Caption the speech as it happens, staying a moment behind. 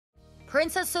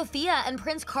Princess Sofia and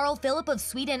Prince Carl Philip of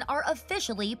Sweden are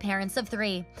officially parents of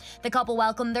three. The couple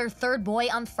welcomed their third boy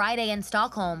on Friday in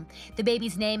Stockholm. The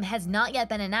baby's name has not yet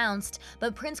been announced,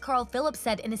 but Prince Carl Philip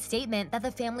said in a statement that the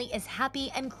family is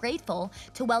happy and grateful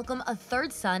to welcome a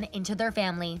third son into their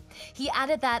family. He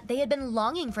added that they had been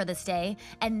longing for this day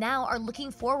and now are looking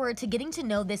forward to getting to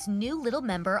know this new little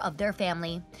member of their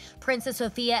family. Princess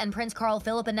Sofia and Prince Carl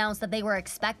Philip announced that they were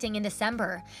expecting in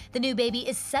December. The new baby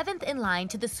is seventh in line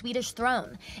to the Swedish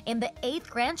throne and the eighth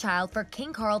grandchild for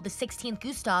King Carl XVI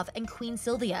Gustaf and Queen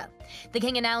Sylvia. The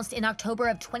king announced in October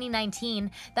of 2019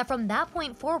 that from that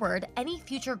point forward, any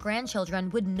future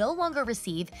grandchildren would no longer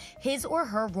receive his or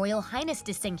her Royal Highness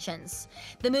distinctions.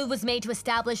 The move was made to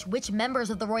establish which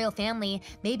members of the royal family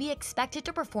may be expected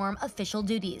to perform official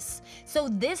duties. So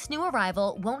this new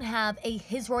arrival won't have a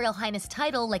His Royal Highness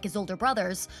title like his older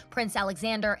brothers, Prince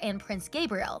Alexander and Prince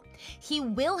Gabriel. He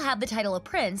will have the title of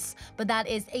prince, but that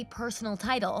is a personal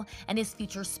title, and his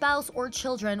future spouse or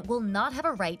children will not have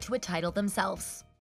a right to a title themselves.